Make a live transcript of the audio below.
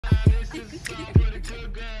Hey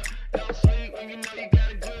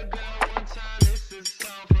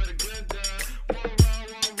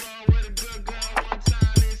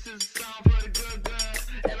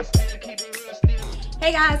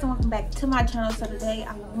guys, and welcome back to my channel. So today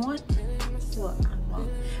I am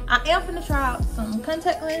gonna try out some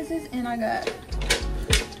contact lenses, and I got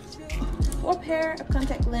 4 pair of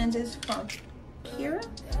contact lenses from Kira.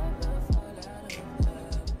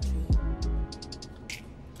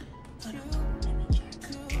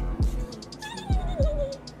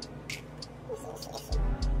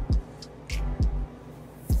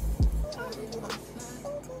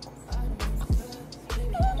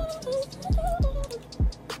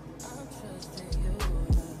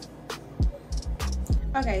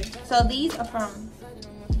 Okay, so these are from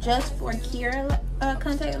just4kira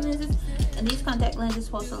contact lenses, and these contact lenses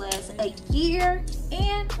supposed to last a year,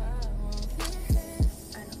 and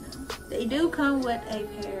I don't know, they do come with a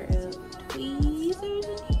pair of tweezers in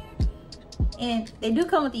here, and they do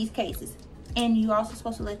come with these cases, and you're also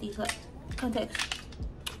supposed to let these contacts,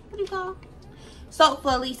 what do you call, soak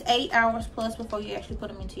for at least 8 hours plus before you actually put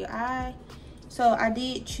them into your eye. So I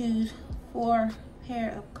did choose 4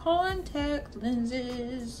 pair of contact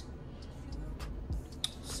lenses.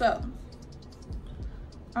 So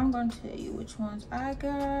I'm going to tell you which ones I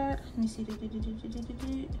got. Let me see.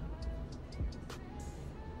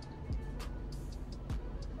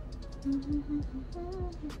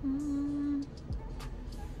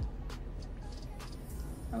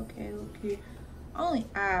 Okay, only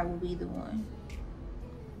I will be the one.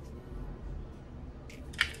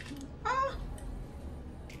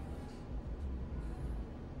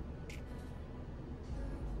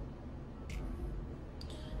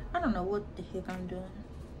 I don't know what the heck I'm doing.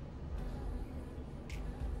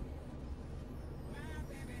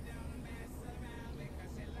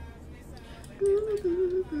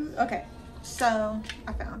 Okay, so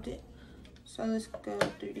I found it. So let's go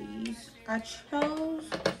through these. I chose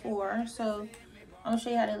 4, so I'm gonna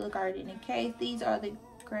show you how they look already in the case. These are the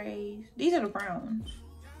grays. These are the browns.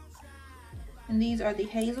 And these are the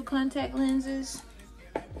hazel contact lenses.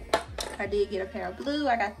 I did get a pair of blue.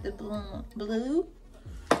 I got the blue.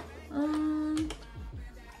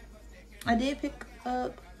 I did pick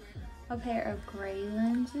up a pair of gray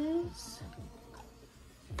lenses,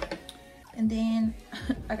 and then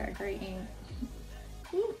I got gray ink.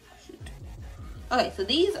 Ooh, shoot. Okay, so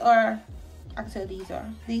these are, I can tell these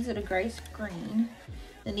are the gray screen,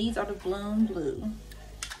 and these are the blue,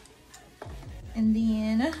 and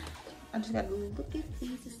then I just gotta look at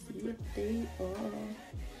these to see what they are.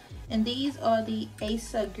 And these are the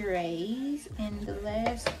Asa grays, and the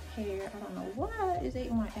last pair, I don't know why is they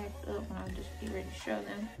want to act up when I just get ready to show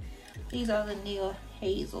them. These are the Neil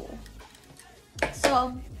Hazel.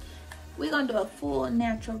 So we're gonna do a full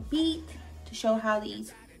natural beat to show how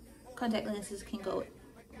these contact lenses can go.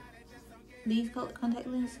 These contact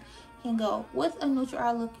lenses can go with a neutral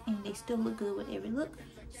eye look, and they still look good with every look.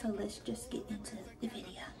 So let's just get into the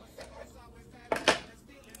video.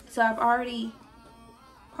 So I've already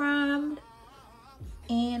primed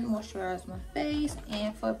and moisturized my face,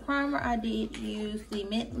 and for primer I did use the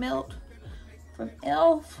Mint Melt from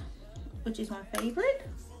e.l.f., which is my favorite.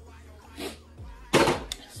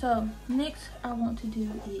 So next I want to do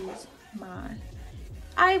is my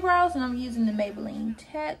eyebrows, and I'm using the Maybelline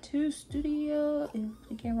Tattoo Studio, if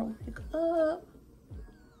the camera will pick up.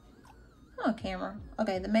 Oh, camera.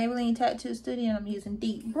 Okay, the Maybelline Tattoo Studio, and I'm using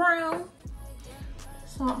deep brown.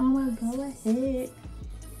 So I'm gonna go ahead.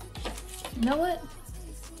 You know what?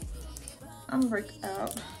 I'm gonna break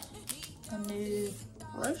out a new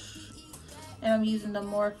brush, and I'm using the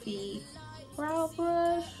Morphe brow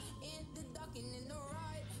brush.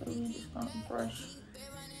 So we just gonna brush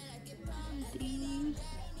these.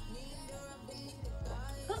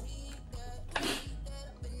 Oh.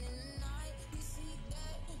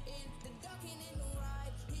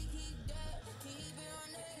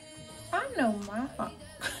 I know my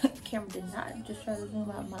camera did not just try to zoom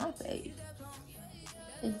out my face.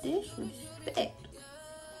 The disrespect.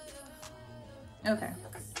 Okay,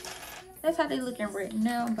 that's how they looking right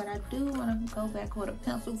now, but I do want to go back with a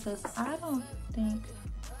pencil because I don't think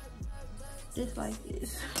just like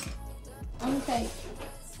this. I'm gonna take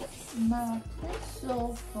my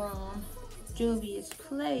pencil from Juvia's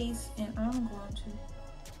Place, and I'm going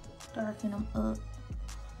to darken them up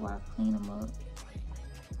while I clean them up.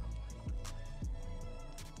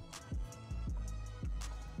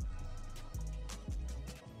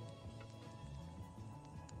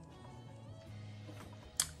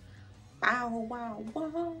 Wow.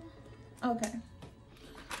 Okay,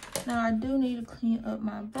 now I do need to clean up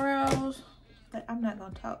my brows, but I'm not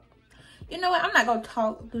gonna talk You know what? I'm not gonna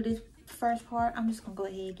talk through this first part. I'm just gonna go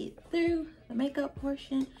ahead and get through the makeup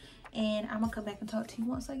portion, and I'm gonna come back and talk to you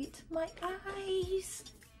once I get to my eyes.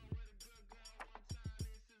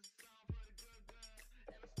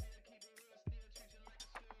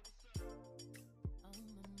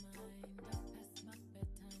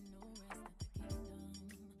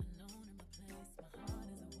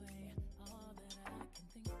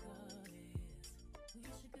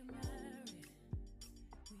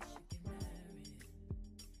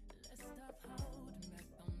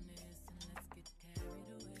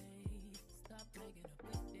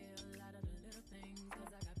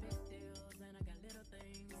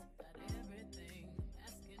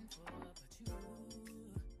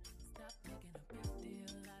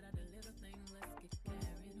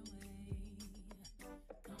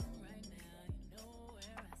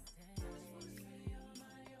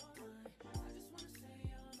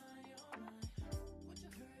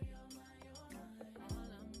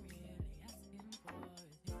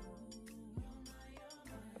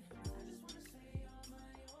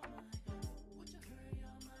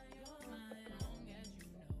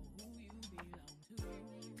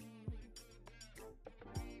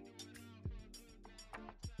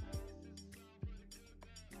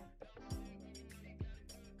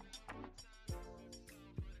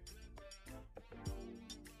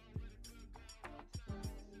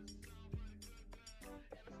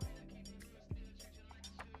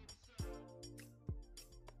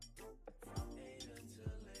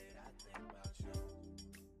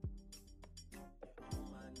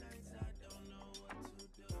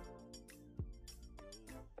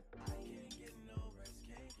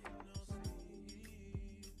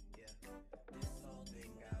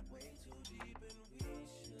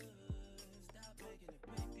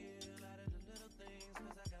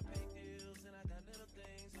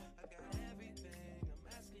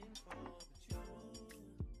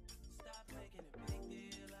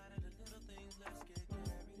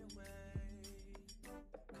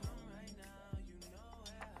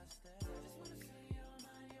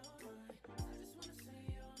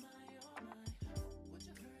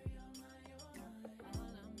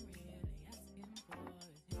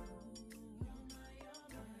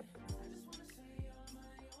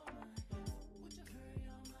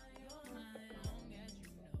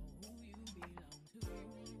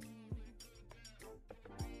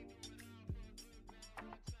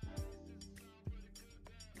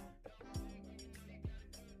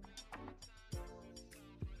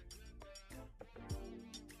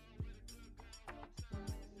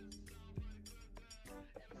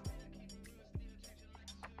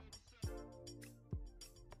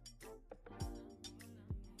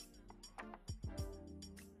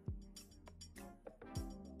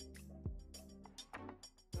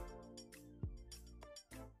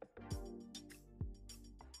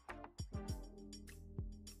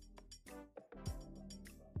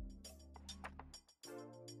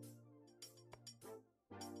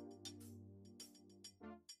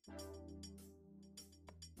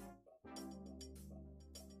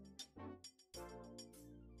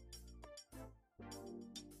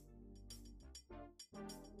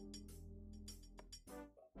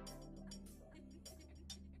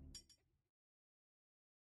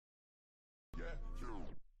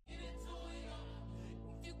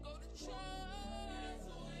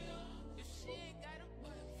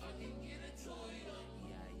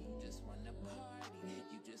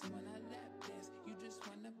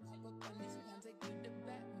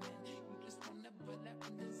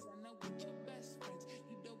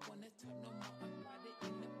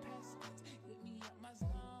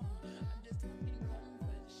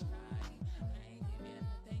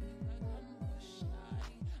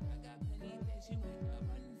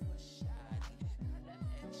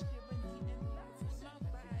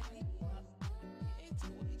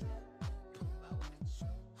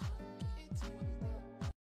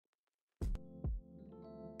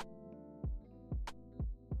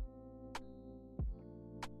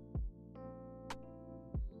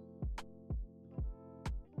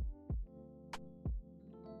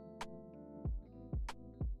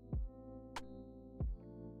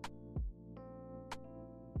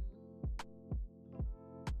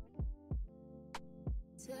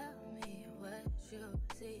 Tell me what you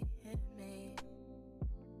see in me.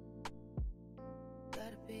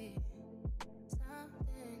 Gotta be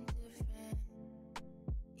something different.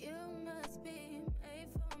 You must be made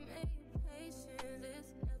for me. Patience is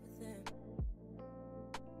everything.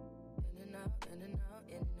 In and out, in and out,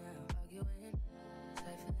 in and out. Arguing,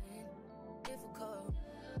 trifling, difficult.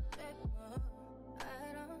 Baby, more.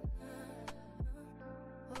 I don't know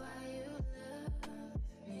why you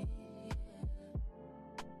love me.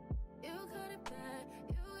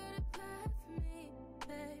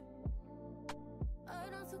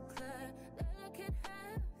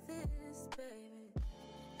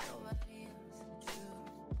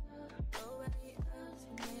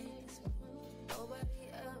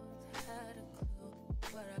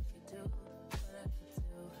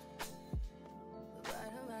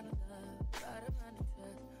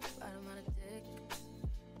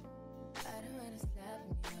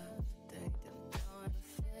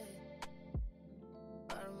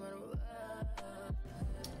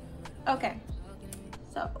 Okay,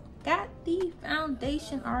 so got the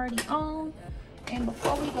foundation already on, and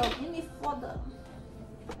before we go any further,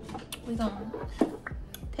 we're gonna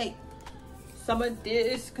take some of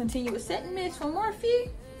this continuous setting mist from Morphe.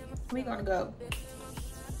 We're gonna go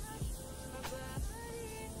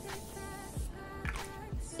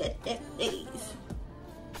set that face.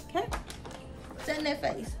 Okay, setting that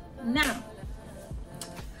face. Now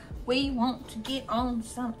we want to get on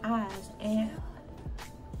some eyes, and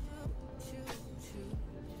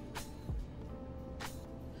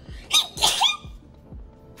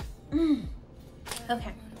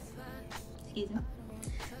okay, excuse me.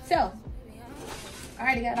 So I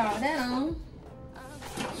already got all that on.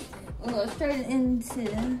 We'll go straight into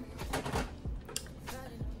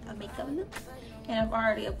a makeup look, and I've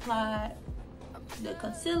already applied the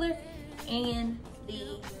concealer and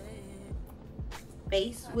the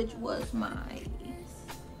base, which was my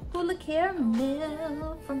full of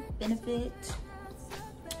caramel from Benefit.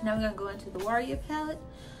 Now we're gonna go into the Warrior palette,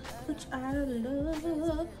 which I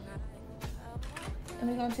love, and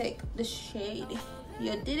we're gonna take the shade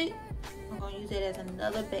You Did It. I'm gonna use it as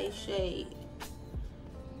another base shade.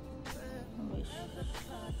 Let me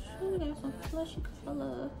show you guys some flushy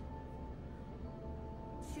color.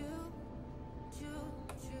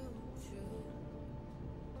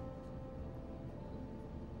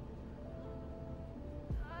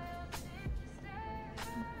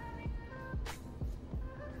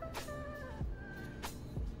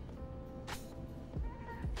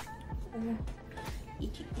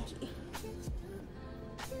 Itchy, itchy.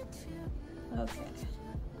 Okay.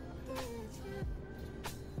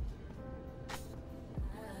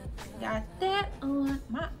 Got that on.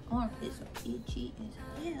 My arm is itchy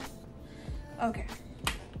as hell. Okay.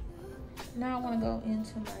 Now I want to go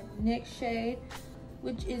into my next shade,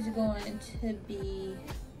 which is going to be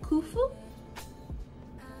Kufu,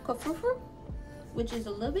 which is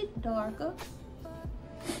a little bit darker.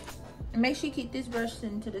 And make sure you keep this brush to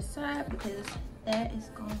the side, because that is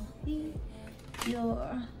going to be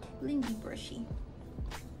your blingy brushy.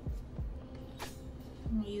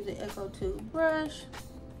 I'm going to use the Echo 2 brush,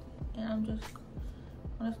 and I'm just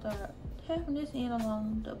going to start tapping this in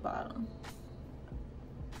along the bottom.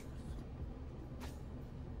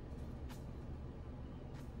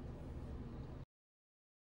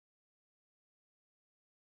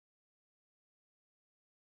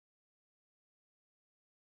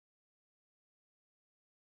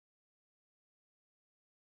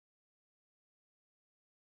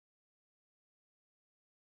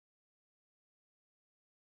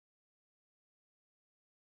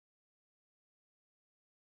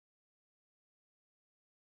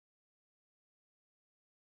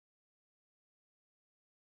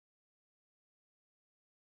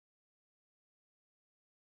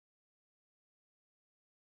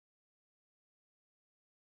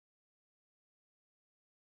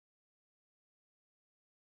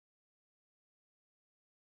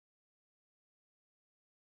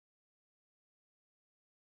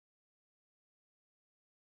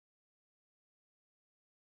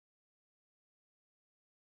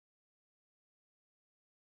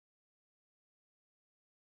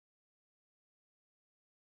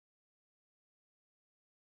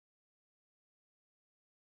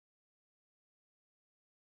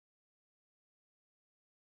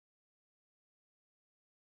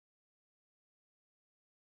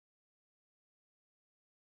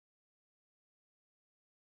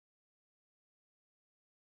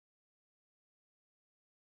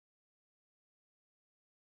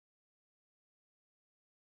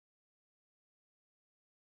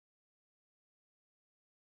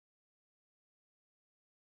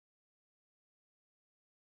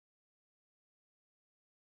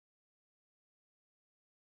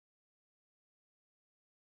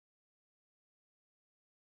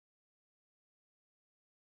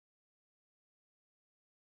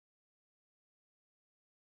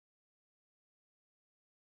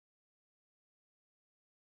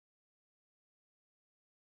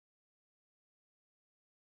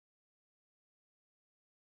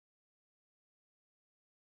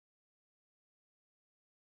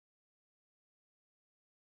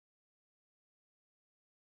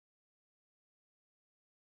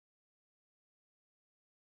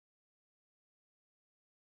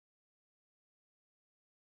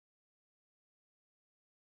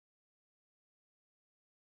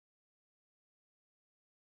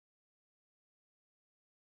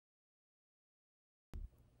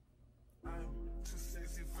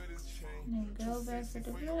 And then go back to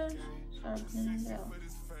the brush, start blending it out.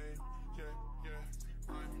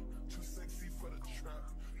 Too sexy for the trap,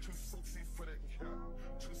 too sexy for that cap,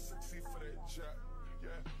 too sexy for that jack, yeah,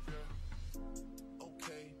 yeah.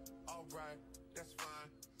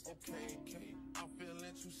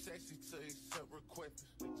 sexy to accept requests.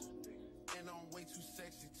 And I'm way too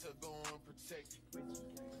sexy to go unprotected.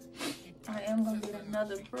 I am gonna get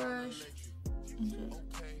another brush and just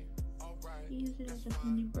use it as a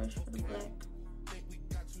mini brush for the black. Think we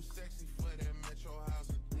got too sexy for that metro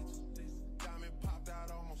housing. Diamond popped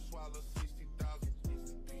out, almost swallowed 60,000.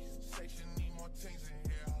 Section need more things in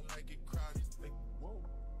here, I like it crowded. Whoa,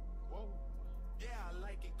 whoa. Yeah, I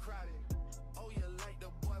like it crowded. Oh, you like the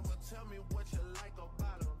boy? Well, tell me what you like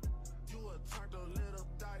about him. You a turned a little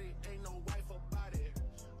thotty, ain't no wife about it.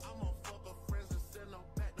 I'ma fuck her friends and send them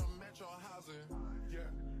back to metro housing.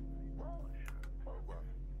 Yeah.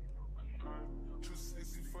 Too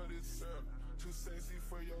sexy for this too sexy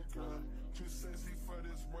for your girl, too sexy for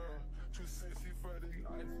this world, too sexy for the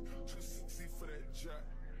life, too sexy for that jack.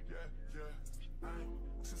 Yeah, yeah. I'm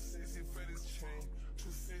too sexy for this chain,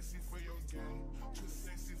 too sexy for your game, too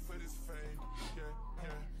sexy for this fame. Yeah,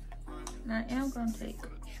 yeah. And I am gonna take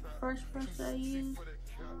first brush that I use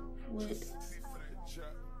with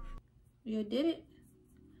you did it,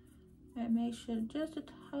 and make sure just the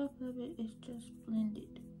top of it is just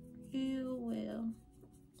blended real well.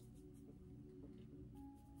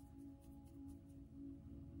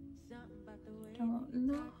 Don't want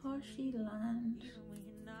no harshy lines.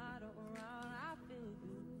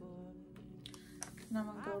 And I'm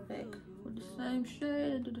gonna go back with the same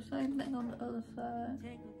shade and do the same thing on the other side.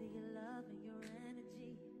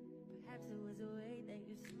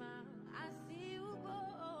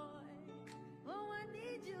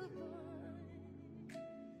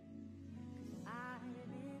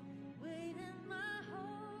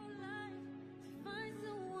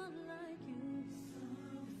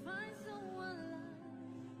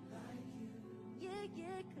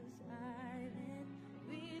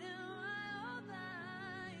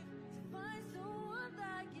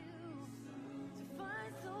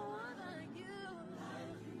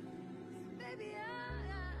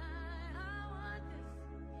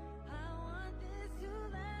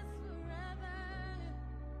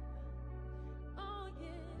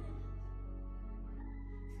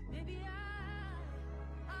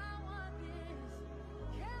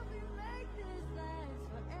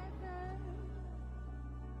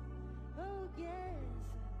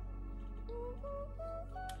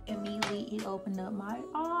 Immediately it opened up my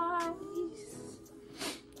eyes.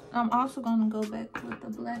 I'm also gonna go back with the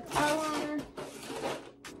black eyeliner.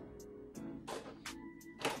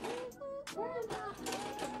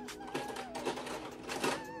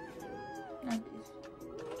 Like this.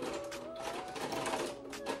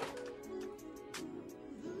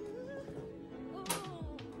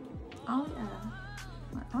 Oh yeah.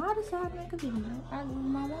 When I decide to make a video, I lose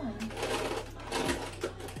my mind.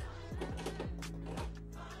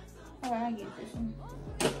 I get this one.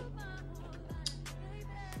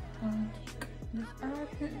 Take this eye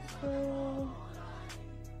pencil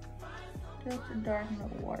just to darken the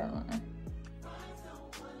waterline.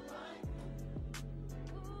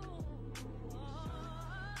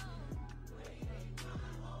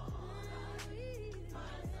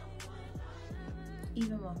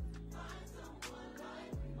 Even more.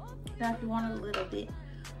 Now, if you want a little bit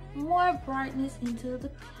more brightness into the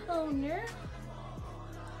corner,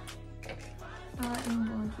 I am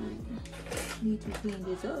going to need to clean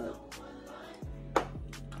this up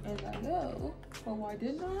as I go. Oh, why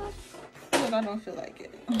didn't I? Because I don't feel like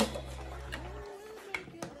it.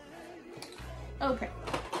 Okay.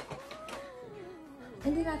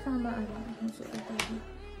 And then I found my eyeliner.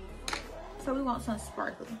 So we want some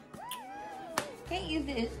sparkle. Can't use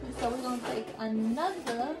this, so we're gonna take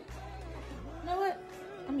another. You know what?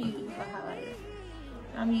 I'm gonna use my highlighter.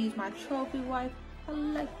 I'm gonna use my trophy wipe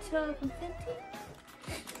highlighter from Fenty.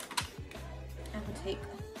 I'm gonna take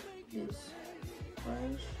this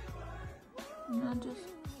brush and I just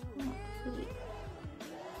want to put it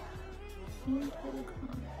into the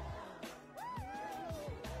corner.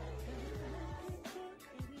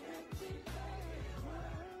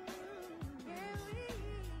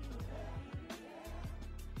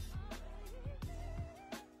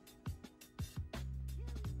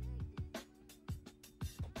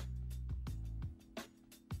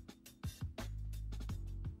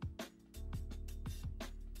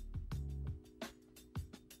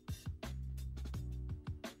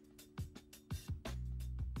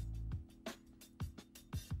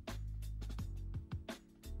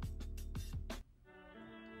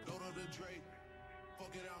 Drake,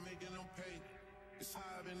 fuck it out, making them pay. It's high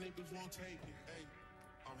and niggas won't take it. Hey,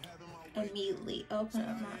 I'm having my way. Immediately open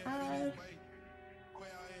up my eyes.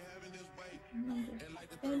 And I'm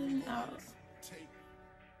just filling out.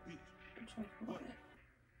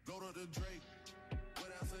 Go to the Drake. What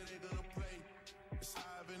else are they gonna play? It's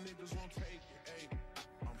high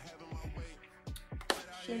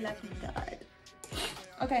Shit like God.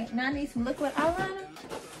 Okay, now I need some liquid eyeliner.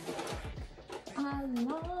 I don't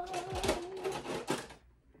want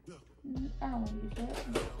to use that.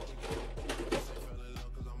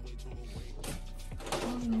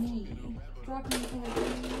 All you need. Dropping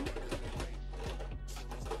everything.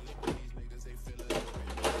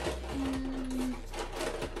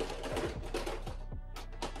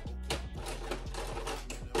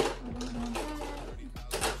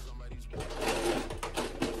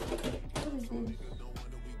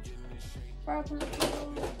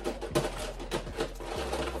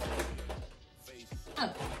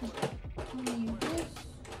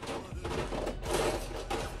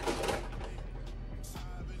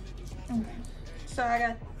 So I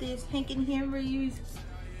got this Hank & Henry's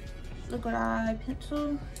liquid eye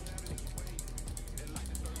pencil.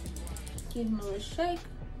 Give him a little shake.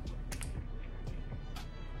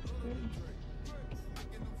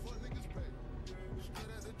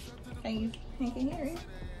 I use Hank & Henry.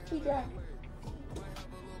 Too dry.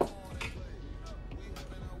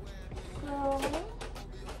 So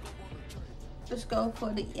let's go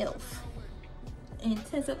for the e.l.f.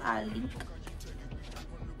 Intensive Eye Link.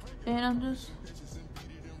 And I'm just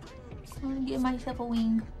gonna give myself a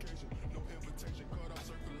wing.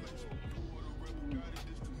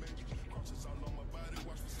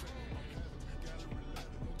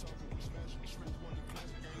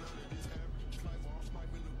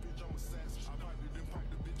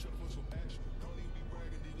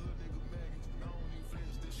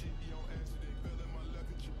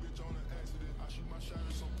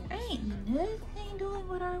 Ain't nothing doing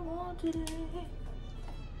what I want today.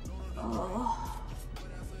 Oh.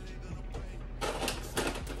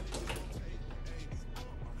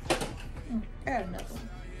 I got another one.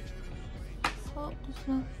 Oh, this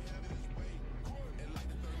one.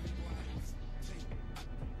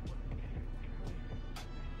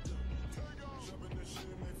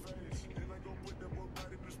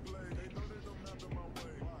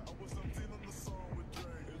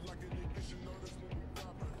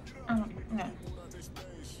 No.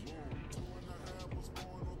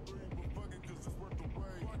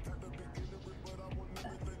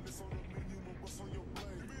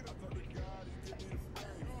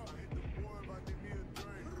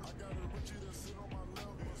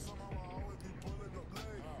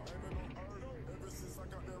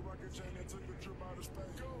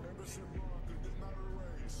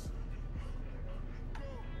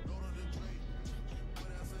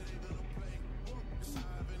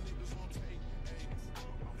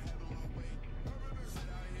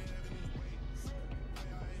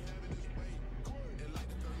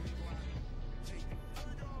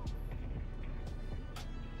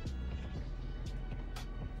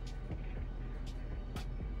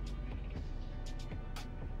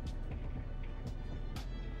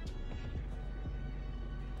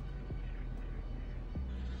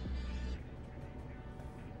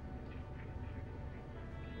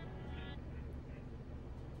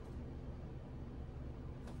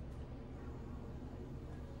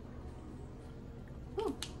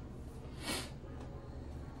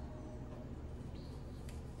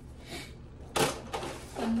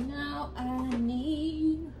 Now I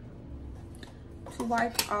need to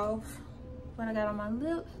wipe off what I got on my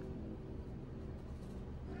lips.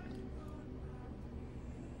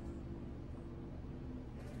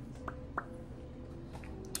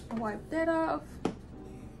 I wipe that off.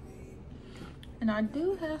 And I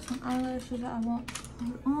do have some eyelashes I want to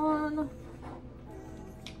put on.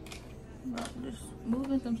 I'm just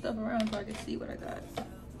moving some stuff around so I can see what I got.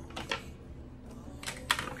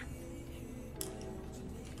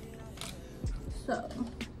 So,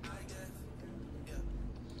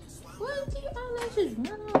 what do the eyelashes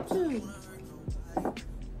run on to?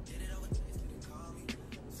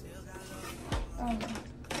 Oh,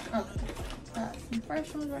 okay. Got some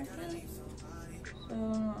fresh ones right here. So,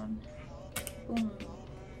 boom.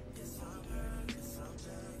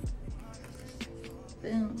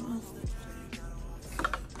 Boom.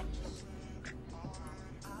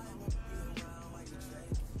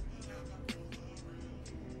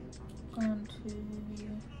 Going to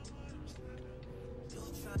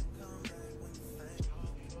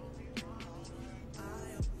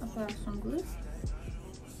apply some glue.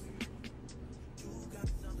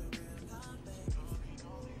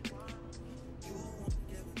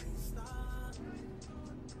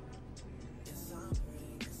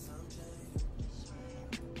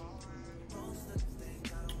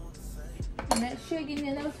 And that shit give me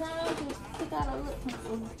enough time to pick out a lip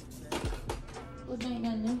pencil, which ain't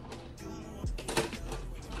nothing new.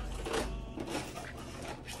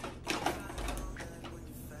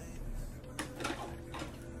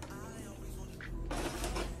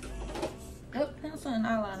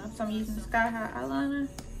 So I'm using the Sky High eyeliner.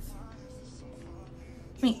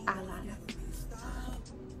 Eyeliner.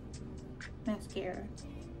 Mascara.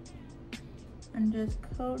 I'm just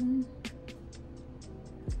coating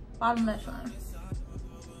bottom lash line.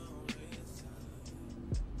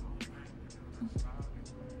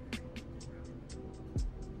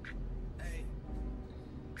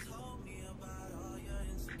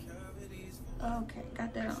 Okay,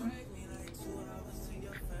 got that on.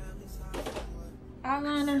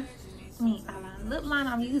 Eyeliner. Eyeliner. Lip liner.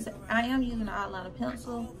 I am using an eyeliner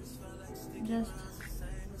pencil. Just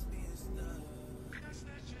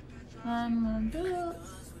line my lips.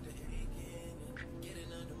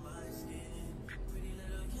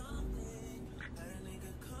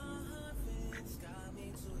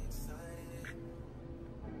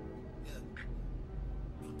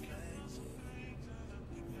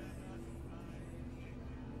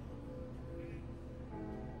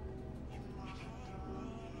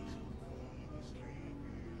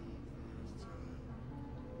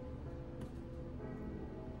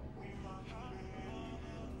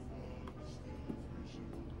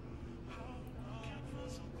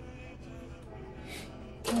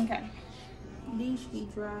 Okay, these should be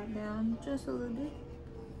dried down just a little bit.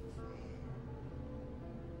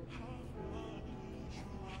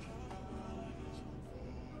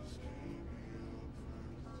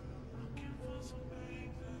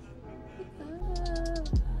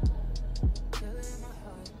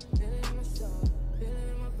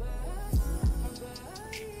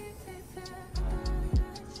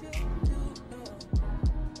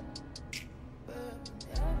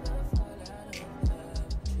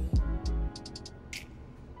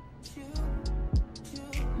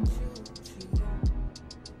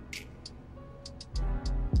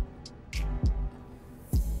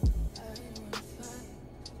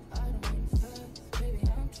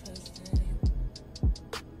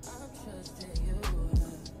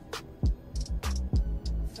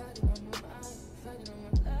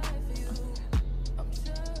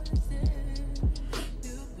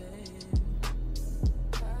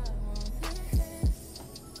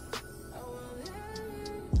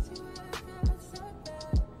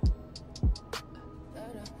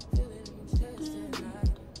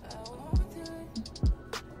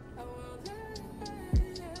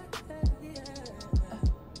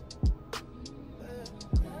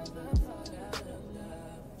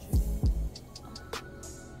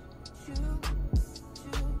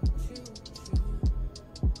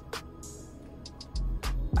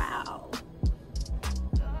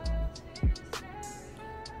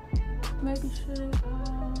 Maybe should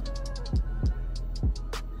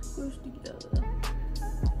push together.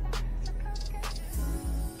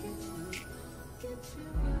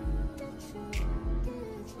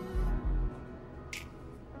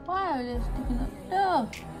 Why are they sticking up there?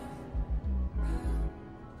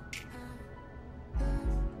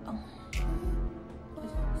 Oh,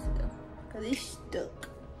 because it's stuck.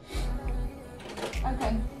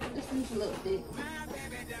 Okay, this is a little bit.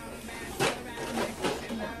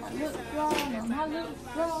 My lip draw, now my lip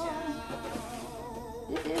draw.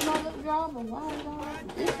 This is my lip draw, but why is all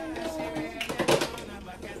this in there?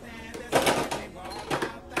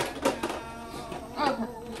 Okay.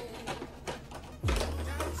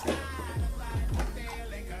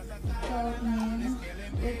 So then,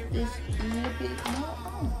 with this lip,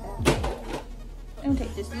 I'm gonna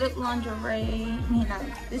take this lip lingerie.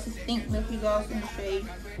 This is Think Milky Gloss in the shade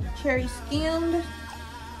Cherry Skimmed.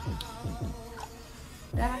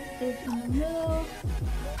 Dot this in the middle.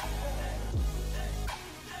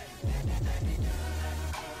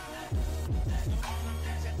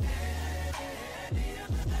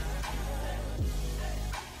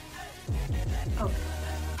 Okay.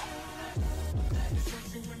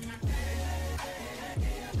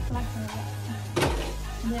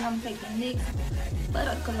 And then I'm taking NYX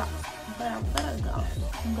butter gloss. Butter gloss.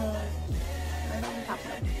 I'm going right over top of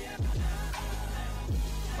it.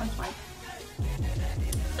 One swipe.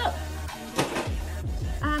 So,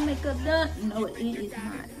 eye makeup done? No, it is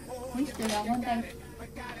not. We still got one thing.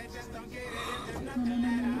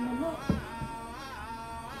 No.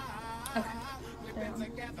 Okay.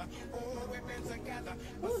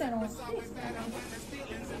 Ooh, that don't stick.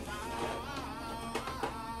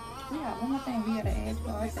 We got one more thing we gotta add to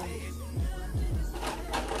our face.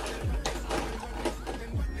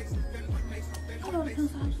 Hold on, the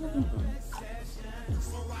pencil I was looking for.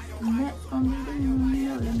 And that's gonna be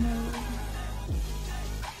the nose.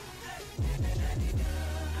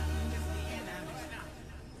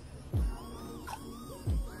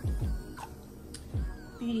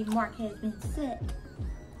 Beauty mark has been set.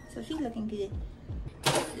 So she's looking good.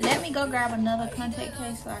 let me go grab another contact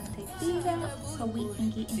case so I can take these out so we can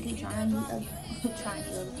get into trying the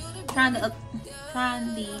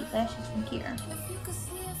lashes from Kira.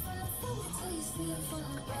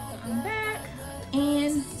 I'm back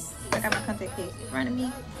and I got my contact case in front of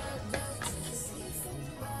me.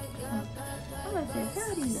 I'm gonna say, how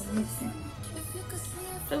are these missing?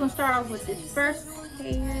 So we're gonna start off with this first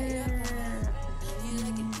hair.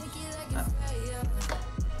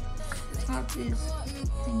 Pop this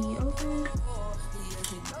thingy open.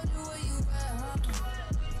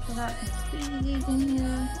 So got some sleeves in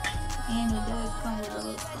here, and it does come with a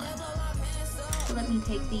little sponge. So let me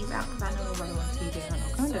take these out because I know nobody wants to see this on no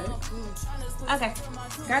contact. Okay,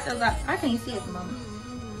 got those out. I can't see at the moment.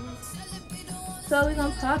 So we're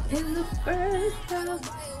gonna pop in the first top.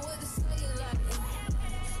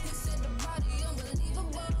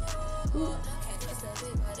 Ooh.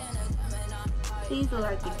 These are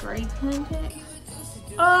like the gray contacts.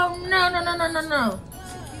 Oh no.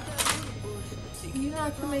 You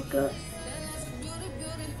have to make up.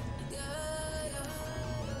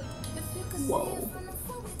 Whoa.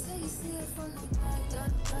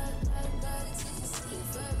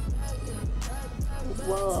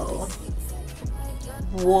 Whoa.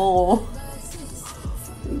 Whoa.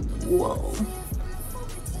 Whoa.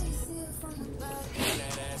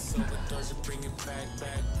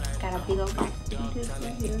 Got a big old box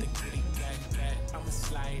right here. I'm a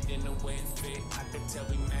slide in the wind fit. I can tell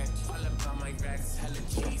we match. All about my racks, hella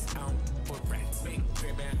cheese out for rats. Big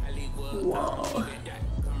crib in Hollywood. Whoa.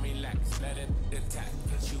 Come relax, let it attack.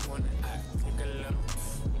 Cause you wanna act. Take a look.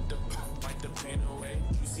 With the pop, wipe the pain away.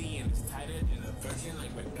 You see, and it's tighter than a virgin,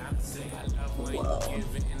 like what God say. I love when you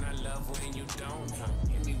give it, and I love when you don't.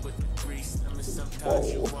 Hit me with the grease. I mean,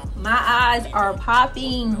 sometimes you won't. My eyes are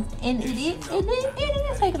popping, and it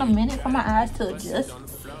is taking a minute for my eyes to adjust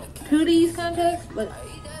to these contacts, but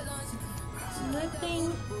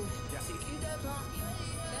nothing.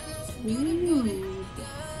 Ooh.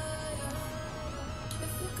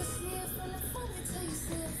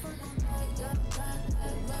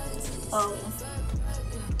 Oh.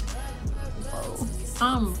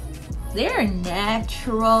 Whoa. They're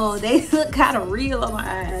natural. They look kind of real on my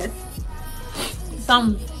eyes. So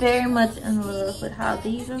I'm very much in love with how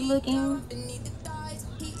these are looking.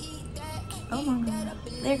 Oh my god,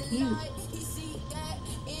 they're cute.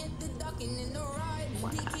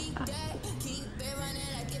 Wow.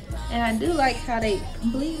 And I do like how they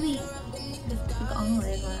completely just took on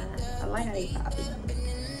red line. I like how they pop it.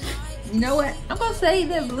 You know what? I'm gonna save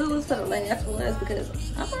that blue is for the last one because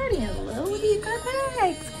I'm already in love with these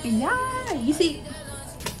contacts. Yeah, you see,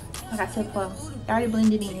 like I said before, I already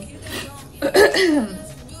blended in.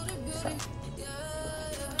 So.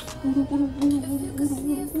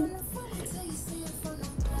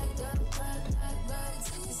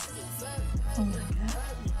 Oh my god.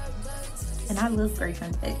 And I love gray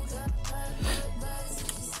contacts.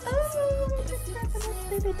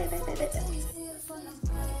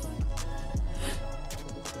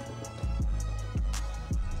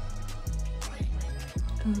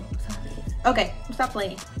 Okay, stop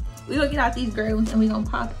playing. We're gonna get out these gray ones and we're gonna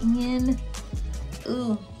pop in.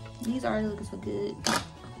 Ooh, these already looking so good.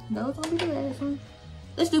 Those gonna be the last one.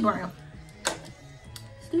 Let's do brown.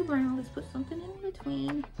 Let's do brown. Let's put something in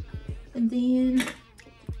between. And then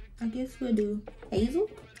I guess we'll do hazel.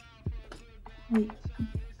 Wait,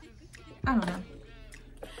 I don't know.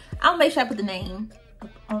 I'll make sure I put the name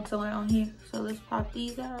on somewhere on here. So let's pop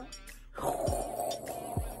these out.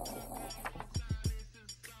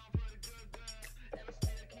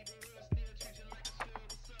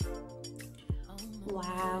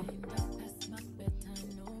 Wow.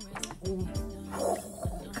 Ooh.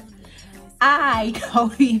 I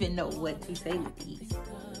don't even know what to say with these.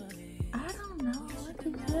 I don't know what to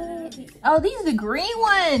say. Oh, these are the green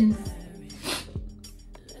ones.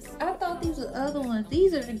 I thought these were the other ones.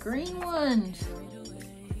 These are the green ones.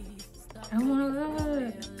 Oh my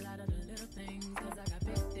god.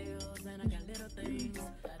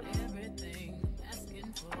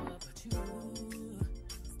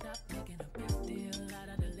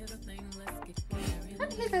 How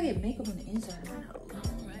the heck I get makeup on the inside of my nose?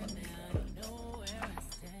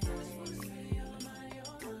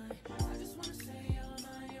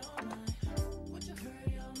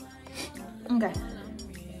 Okay.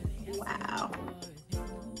 Wow.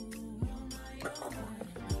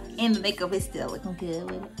 And the makeup is still looking good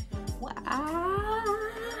with it. Wow.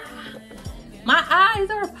 My eyes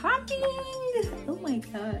are popping. Oh my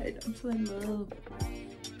god. I'm so in love.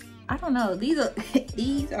 I don't know. These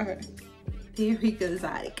are very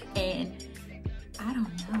exotic. And I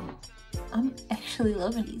don't know. I'm actually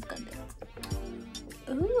loving these contacts.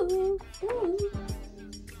 Ooh. Ooh, ooh.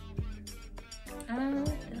 And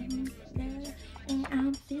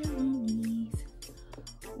I'm feeling these.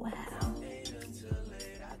 Wow.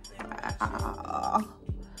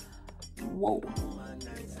 Whoa.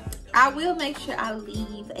 I will make sure I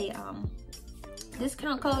leave a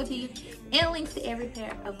discount code to you and links to every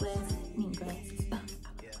pair of glasses.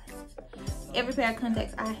 Every pair of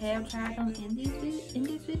contacts I have tried on in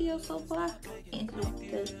this video so far, and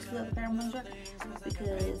the 2 other pair I'm gonna try,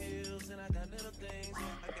 because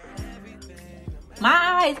my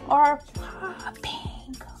eyes are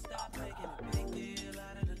popping.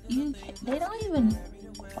 They don't even.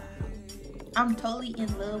 I'm totally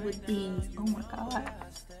in love with these. Oh my god.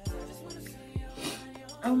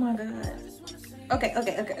 Oh my god. Okay.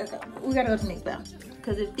 We gotta go to the next pair,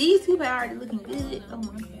 because if these 2 pair are already looking good, oh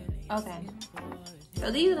my god. Okay,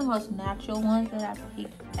 so these are the most natural ones that I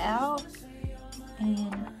picked out,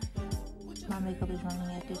 and my makeup is running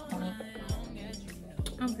at this point.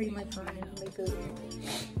 I'm pretty much running out of makeup.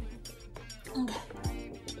 Okay.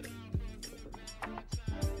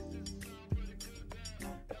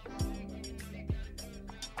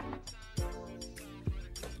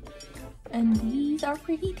 And these are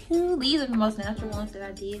pretty too. These are the most natural ones that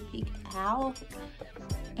I did pick out,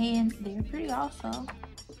 and they're pretty also.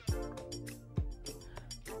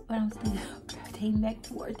 But I'm still gravitating back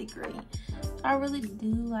towards the green. I really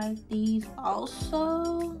do like these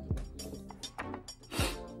also.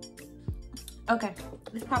 Okay,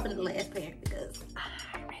 let's pop into the last pair because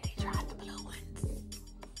I already tried the blue ones.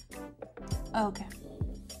 Okay.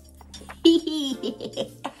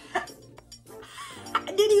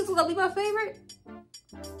 I knew these was gonna be my favorite.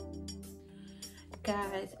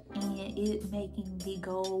 Guys, and it's making the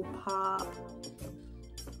gold pop.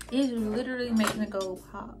 It's literally making the gold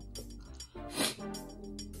pop.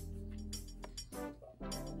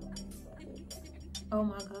 Oh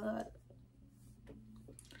my god.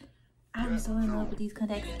 I'm so in love with these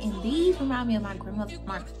contacts. And these remind me of my grandmother,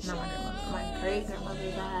 my great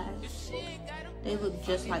grandmother's eyes. They look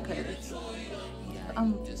just like hers.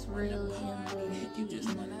 I'm just really in love with these.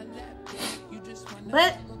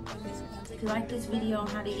 But if you like this video on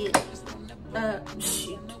how to get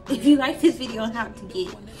if you like this video on how to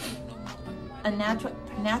get a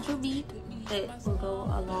natural bead that will go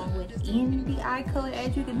along with in the eye color,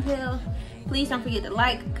 as you can tell, please don't forget to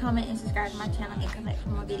like, comment, and subscribe to my channel and connect for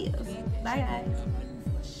more videos. Bye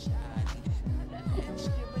guys.